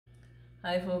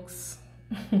Hi folks.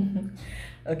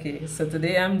 Okay, so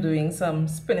today I'm doing some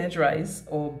spinach rice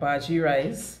or bhaji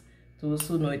rice, those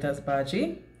who know it as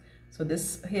bhaji. So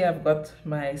this here I've got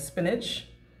my spinach.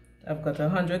 I've got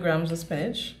 100 grams of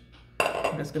spinach.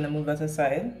 I'm just gonna move that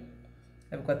aside.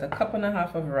 I've got a cup and a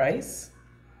half of rice.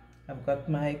 I've got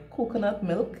my coconut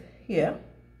milk here.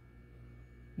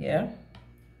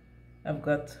 I've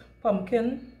got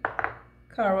pumpkin,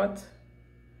 carrot,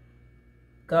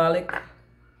 garlic,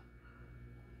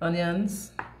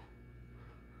 onions,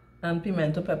 and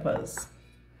pimento peppers.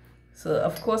 So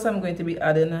of course I'm going to be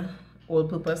adding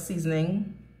all-purpose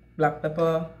seasoning, black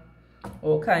pepper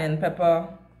or cayenne pepper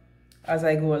as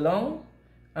I go along.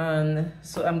 And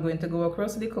so I'm going to go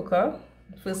across the cooker.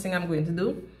 First thing I'm going to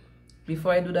do,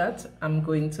 before I do that, I'm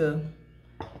going to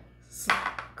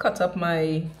cut up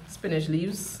my spinach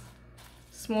leaves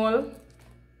small,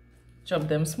 chop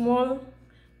them small,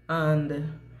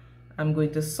 and I'm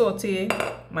going to saute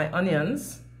my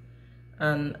onions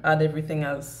and add everything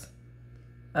else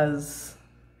as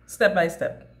step by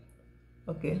step.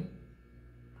 Okay.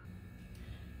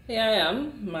 Here I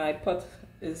am. My pot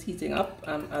is heating up.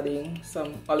 I'm adding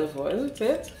some olive oil to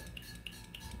it.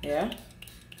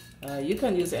 You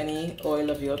can use any oil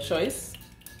of your choice.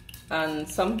 And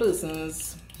some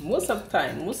persons, most of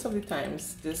the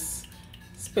times, this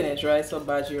spinach rice or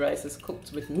bhaji rice is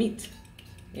cooked with meat.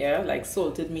 Like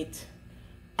salted meat,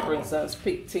 for instance,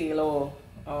 pigtail or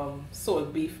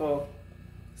salt beef or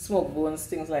smoked bones,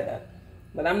 things like that.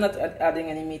 But I'm not adding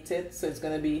any meat to it, so it's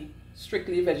going to be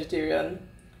strictly vegetarian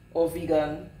or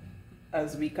vegan,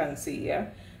 as we can see.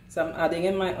 So I'm adding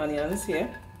in my onions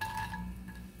here.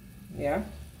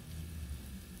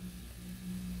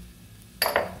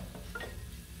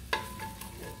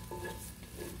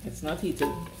 It's not heated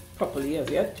properly as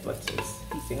yet, but it's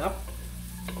heating up.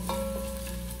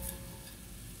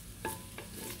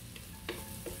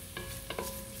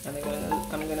 And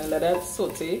I'm gonna let that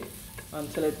saute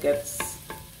until it gets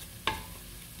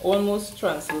almost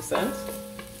translucent.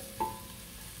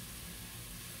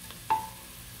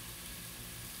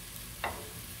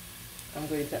 I'm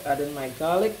going to add in my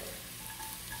garlic,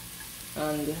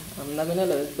 and I'm not gonna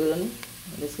let it burn.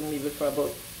 I'm just gonna leave it for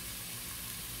about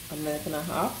a minute and a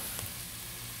half.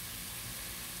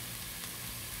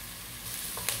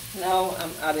 Now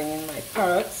I'm adding in my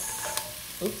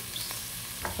carrots. Oops.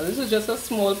 So this is just a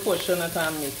small portion that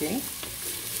I'm making.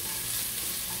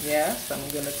 So I'm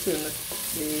going to turn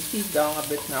the heat down a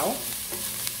bit now.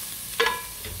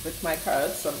 With my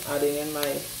carrots, I'm adding in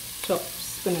my chopped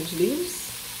spinach leaves.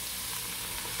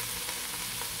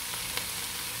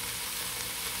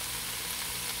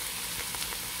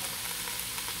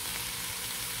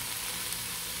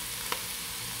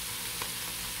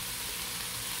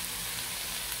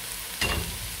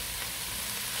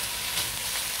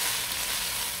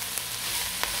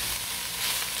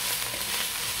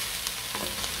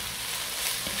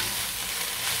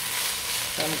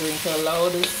 I'm going to allow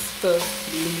this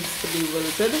leaves to be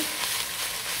wilted,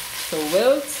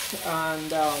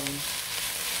 and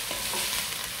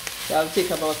that'll take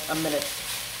about a minute.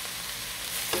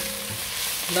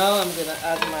 Now I'm going to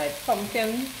add my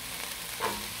pumpkin,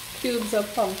 cubes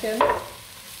of pumpkin.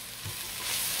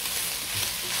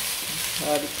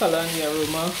 The color and the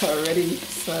aroma already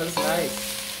smells nice.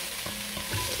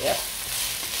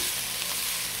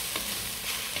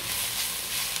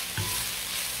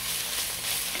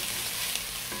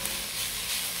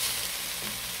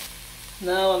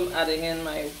 Now I'm adding in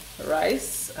my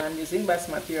rice. I'm using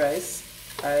basmati rice.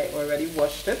 I already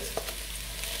washed it.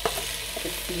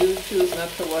 If you choose not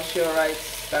to wash your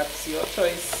rice, that's your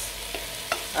choice.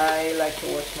 I like to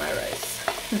wash my rice.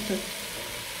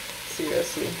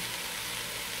 Seriously.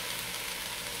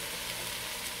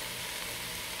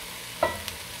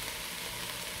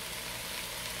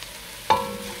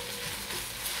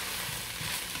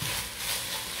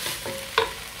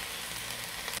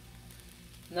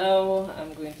 Now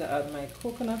I'm going to add my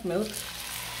coconut milk.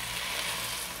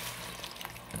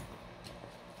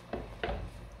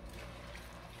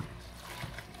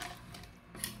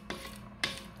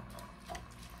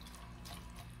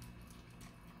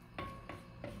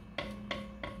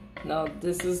 Now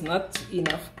this is not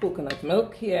enough coconut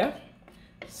milk here,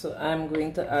 so I'm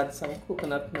going to add some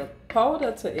coconut milk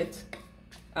powder to it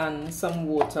and some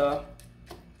water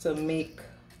to make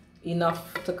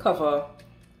enough to cover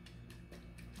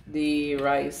the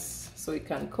rice so it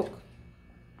can cook.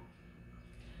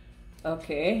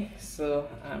 Okay, so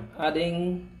I'm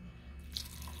adding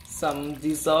some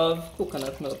dissolved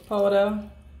coconut milk powder,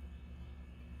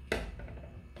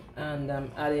 and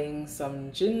I'm adding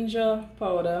some ginger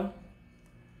powder.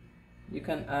 You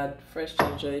can add fresh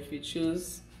ginger if you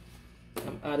choose.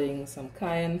 I'm adding some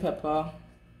cayenne pepper,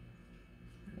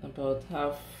 about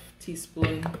half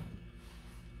teaspoon,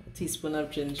 a teaspoon of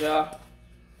ginger,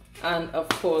 and of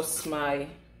course my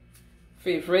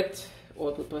favorite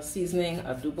all-purpose seasoning,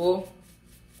 adobo.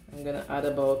 I'm gonna add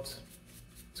about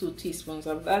 2 teaspoons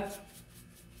of that.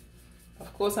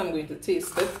 Of course, I'm going to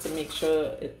taste it to make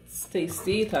sure it's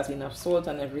tasty, it has enough salt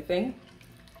and everything.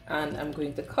 And I'm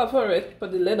going to cover it,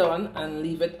 put the lid on, and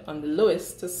leave it on the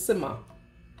lowest to simmer.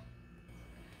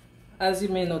 As you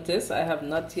may notice, I have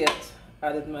not yet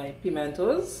added my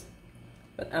pimentos,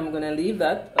 but I'm going to leave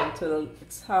that until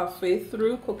it's halfway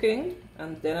through cooking,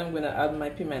 and then I'm going to add my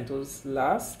pimentos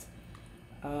last,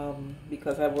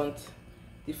 because I want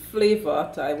the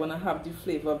flavor, I want to have the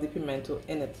flavor of the pimento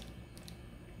in it.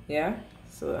 Yeah,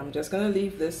 so I'm just going to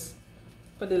leave this,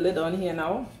 put the lid on here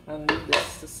now, and leave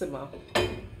this to simmer.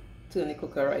 Turn the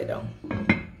cooker right down.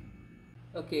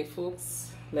 Okay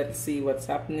folks, let's see what's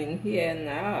happening here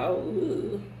now.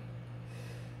 Ooh.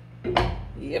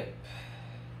 Yep.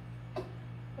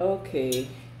 Okay.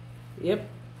 Yep.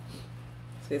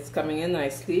 So it's coming in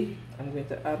nicely. I'm going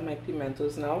to add my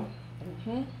pimentos now.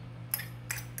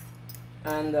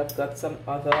 And I've got some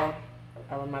other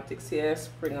aromatics here,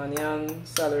 spring onion,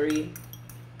 celery.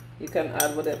 You can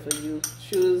add whatever you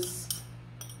choose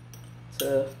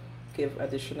to give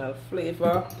additional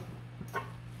flavor.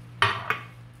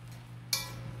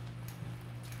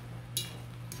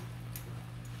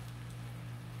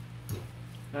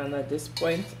 And at this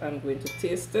point I'm going to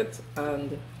taste it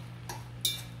and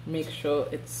make sure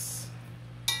it's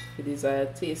the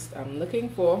desired taste I'm looking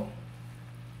for,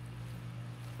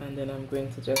 and then I'm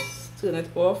going to just turn it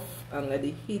off and let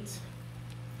the heat,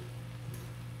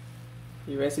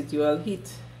 the residual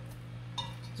heat,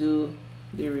 do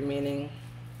the remaining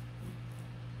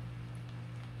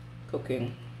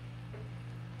cooking.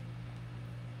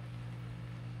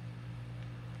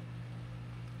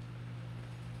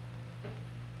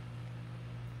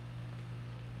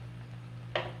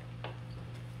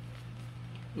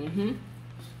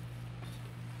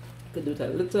 Could do it a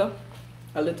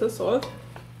little salt.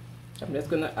 I'm just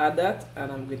gonna add that,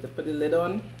 and I'm going to put the lid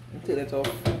on and turn it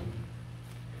off,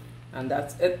 and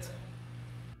that's it.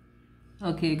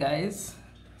 Okay guys,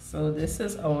 so this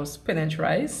is our spinach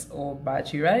rice or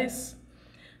BHAGI rice,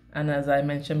 and as I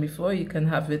mentioned before, you can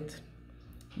have it,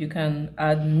 you can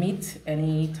add meat,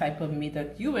 any type of meat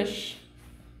that you wish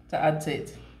to add to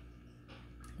it,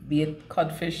 be it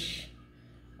codfish,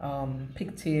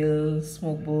 pigtails,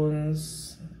 smoke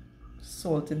bones,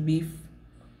 salted beef,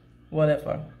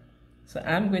 whatever. So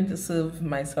I'm going to serve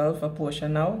myself a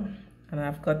portion now, and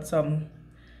I've got some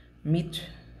meat,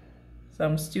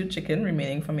 some stewed chicken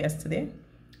remaining from yesterday.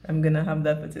 I'm gonna have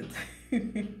that with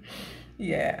it.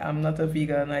 Yeah, I'm not a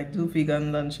vegan. I do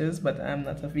vegan lunches, but I'm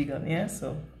not a vegan. Yeah,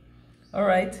 so all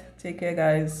right, take care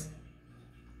guys,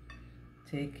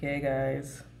 take care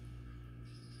guys.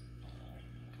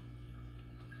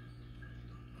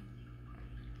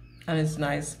 And it's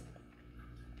nice.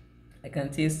 I can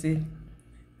taste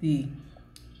the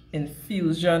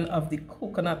infusion of the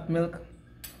coconut milk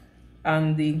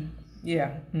and the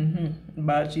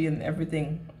BHAGI and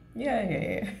everything.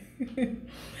 Yeah.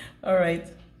 All right,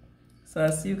 so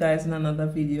I'll see you guys in another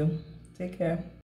video. Take care.